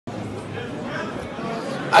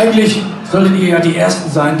Eigentlich solltet ihr ja die Ersten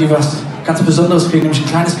sein, die was ganz Besonderes kriegen, nämlich ein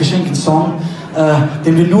kleines Geschenk, einen Song,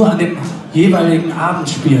 den wir nur an dem jeweiligen Abend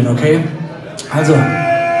spielen, okay? Also,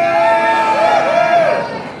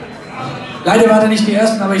 leider waren ihr nicht die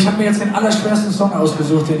Ersten, aber ich habe mir jetzt den allerschwersten Song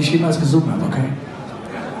ausgesucht, den ich jemals gesungen habe, okay?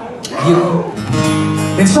 Hier.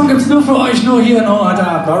 Den Song gibt's nur für euch, nur hier, nur heute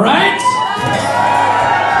Abend, alright?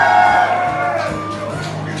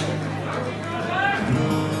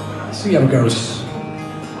 See how it goes.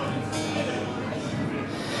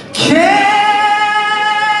 Can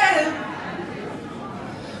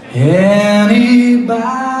anybody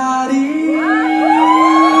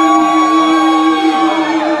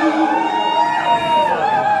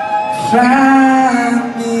find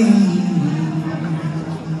me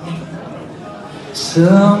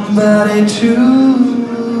somebody to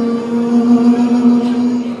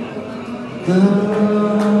love?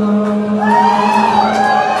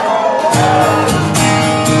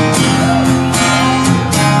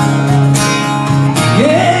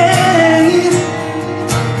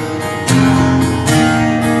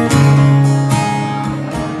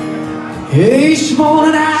 Each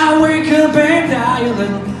morning I wake up and die a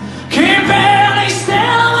little, can't barely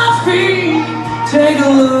stand on my feet. Take a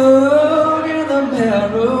look in the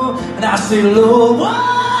mirror and I say, Lord,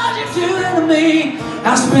 what you doing to me?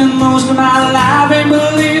 I spend most of my life in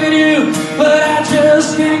believing you, but I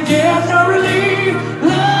just can't get no relief.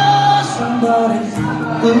 Love somebody,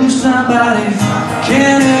 lose somebody.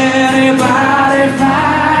 Can anybody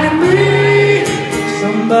find me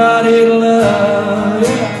somebody to love?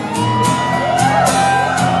 Yeah.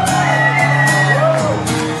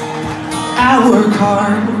 I work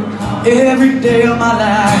hard every day of my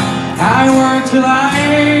life. I work till I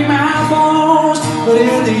ache my bones. But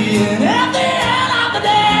in the end of the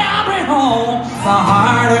day, I bring home my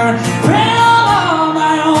hard-earned bill on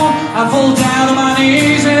my own. I fall down on my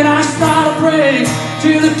knees and I start to pray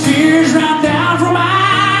till the tears run down from my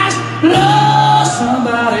eyes. Love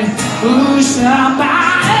somebody, lose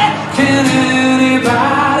somebody. Can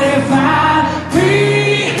anybody find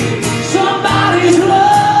me somebody to love?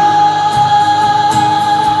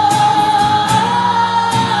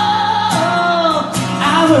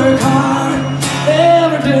 I work hard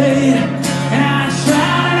every day, and I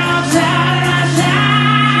try,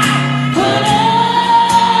 but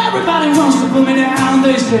everybody wants to put me down.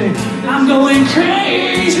 They say I'm going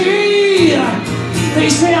crazy. They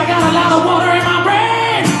say I got a lot of water in my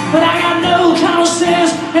brain, but I got no common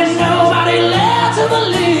sense and nobody left to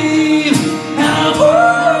believe. And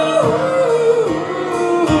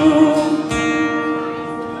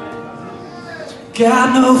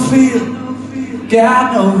got no feel,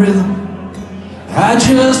 got no rhythm. I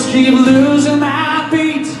just keep losing my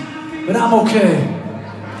beat, but I'm okay,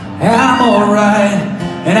 I'm alright,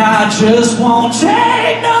 and I just won't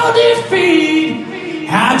take no defeat.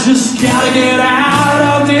 I just gotta get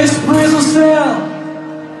out of this prison cell.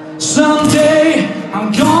 Someday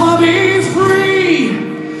I'm gonna be free.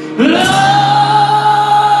 Love.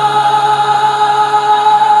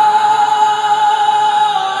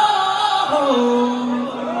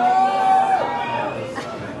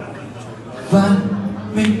 Find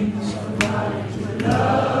me somebody to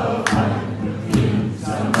love. Find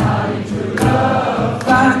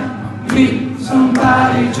me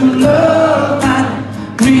somebody to love. Find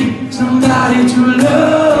me somebody to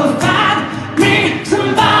love. Find me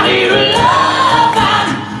somebody to love. Find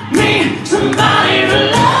me somebody to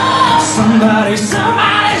love. Somebody,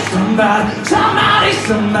 somebody, somebody, somebody,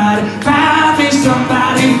 somebody.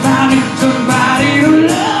 Find me somebody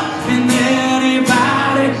to love. And then